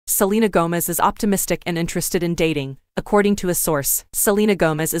Selena Gomez is optimistic and interested in dating. According to a source, Selena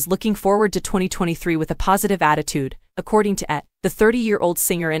Gomez is looking forward to 2023 with a positive attitude. According to the 30-year-old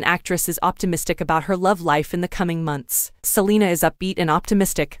singer and actress is optimistic about her love life in the coming months. Selena is upbeat and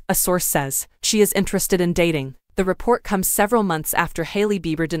optimistic, a source says. She is interested in dating. The report comes several months after Hailey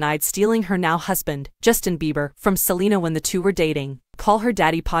Bieber denied stealing her now husband, Justin Bieber, from Selena when the two were dating. Call Her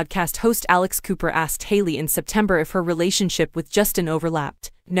Daddy podcast host Alex Cooper asked Hailey in September if her relationship with Justin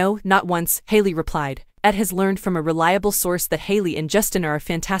overlapped. No, not once, Hailey replied. Ed has learned from a reliable source that Hailey and Justin are a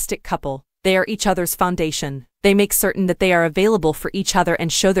fantastic couple. They are each other's foundation. They make certain that they are available for each other and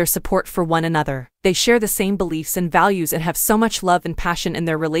show their support for one another. They share the same beliefs and values and have so much love and passion in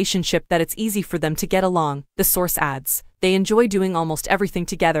their relationship that it's easy for them to get along, the source adds. They enjoy doing almost everything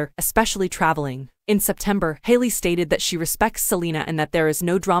together, especially traveling. In September, Hailey stated that she respects Selena and that there is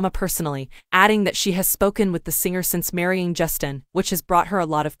no drama personally, adding that she has spoken with the singer since marrying Justin, which has brought her a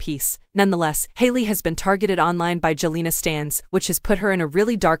lot of peace. Nonetheless, Hailey has been targeted online by Jelena stans, which has put her in a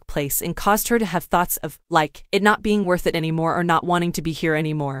really dark place and caused her to have thoughts of, like, it not being worth it anymore or not wanting to be here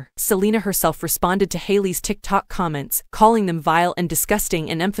anymore. Selena herself responded to Hailey's TikTok comments, calling them vile and disgusting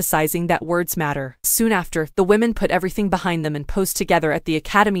and emphasizing that words matter. Soon after, the women put everything behind them and posed together at the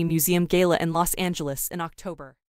Academy Museum Gala in Los Angeles in October.